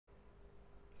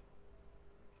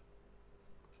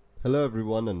Hello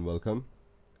everyone and welcome.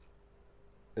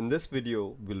 In this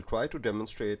video, we'll try to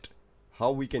demonstrate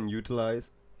how we can utilize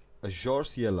Azure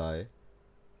CLI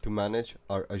to manage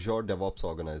our Azure DevOps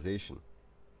organization.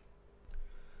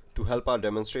 To help our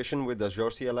demonstration with Azure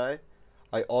CLI,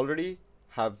 I already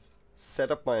have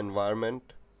set up my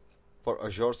environment for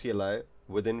Azure CLI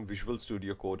within Visual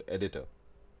Studio Code Editor.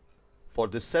 For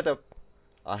this setup,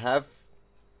 I have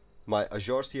my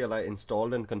Azure CLI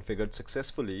installed and configured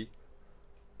successfully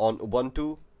on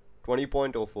Ubuntu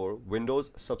 20.04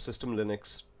 Windows Subsystem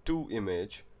Linux 2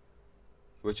 image,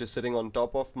 which is sitting on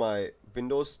top of my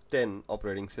Windows 10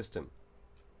 operating system.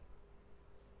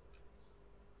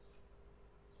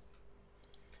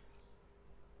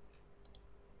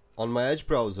 On my Edge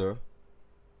browser,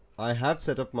 I have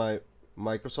set up my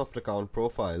Microsoft account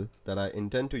profile that I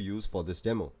intend to use for this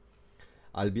demo.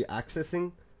 I'll be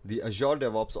accessing the Azure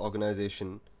DevOps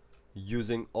Organization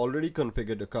using already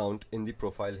configured account in the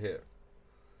profile here.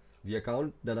 The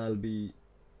account that I'll be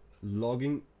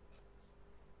logging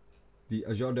the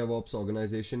Azure DevOps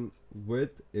Organization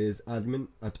with is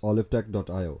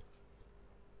admin@olivetech.io.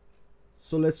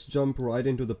 So let's jump right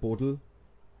into the portal.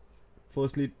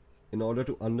 Firstly, in order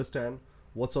to understand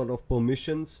what sort of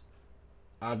permissions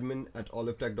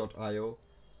admin@olivetech.io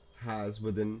has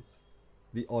within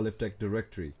the olivetech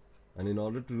directory. And in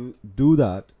order to do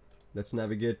that, let's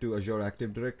navigate to Azure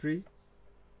Active Directory,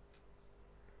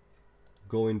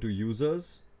 go into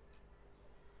Users,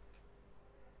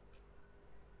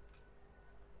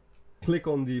 click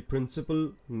on the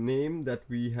principal name that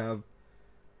we have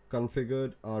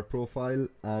configured our profile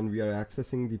and we are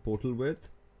accessing the portal with.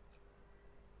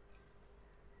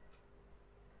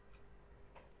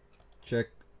 Check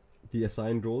the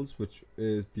assigned roles, which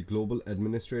is the global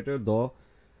administrator, though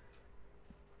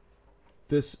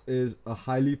this is a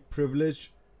highly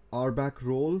privileged RBAC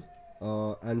role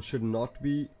and should not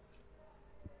be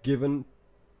given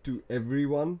to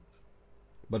everyone,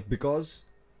 but because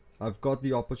I've got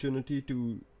the opportunity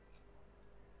to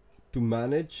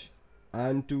manage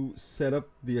and to set up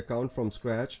the account from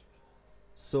scratch,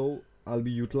 so I'll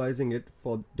be utilizing it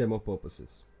for demo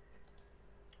purposes.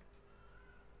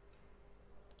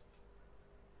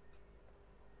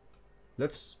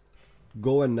 Let's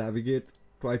go and navigate,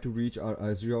 try to reach our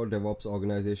Azure DevOps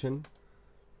organization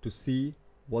to see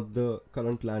what the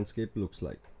current landscape looks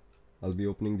like. I'll be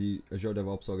opening the Azure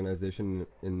DevOps organization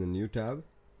in the new tab.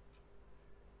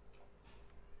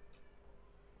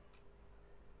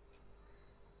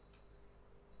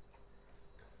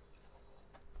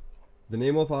 The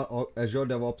name of our Azure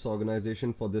DevOps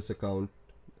organization for this account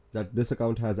that this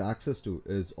account has access to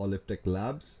is olivetech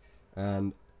labs,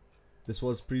 and this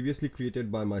was previously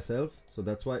created by myself, so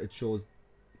that's why it shows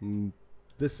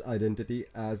this identity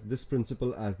as this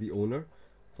principal as the owner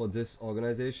for this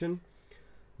organization.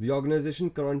 The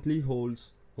organization currently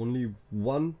holds only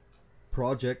one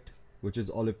project, which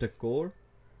is olivetech core.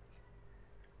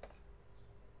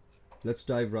 Let's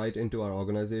dive right into our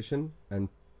organization and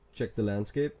check the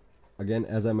landscape. Again,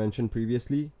 as I mentioned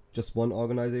previously, just one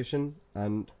organization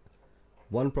and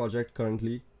one project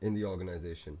currently in the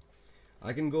organization.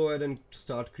 I can go ahead and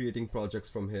start creating projects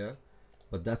from here,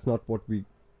 but that's not what we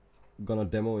gonna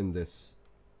demo in this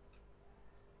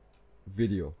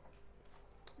video.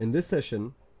 In this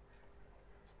session,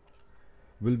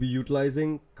 we'll be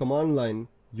utilizing command line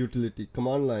utility,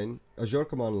 Azure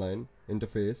command line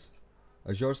interface,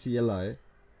 Azure CLI,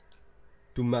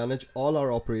 to manage all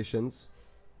our operations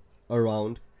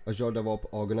around Azure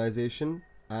DevOps organization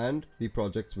and the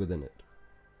projects within it.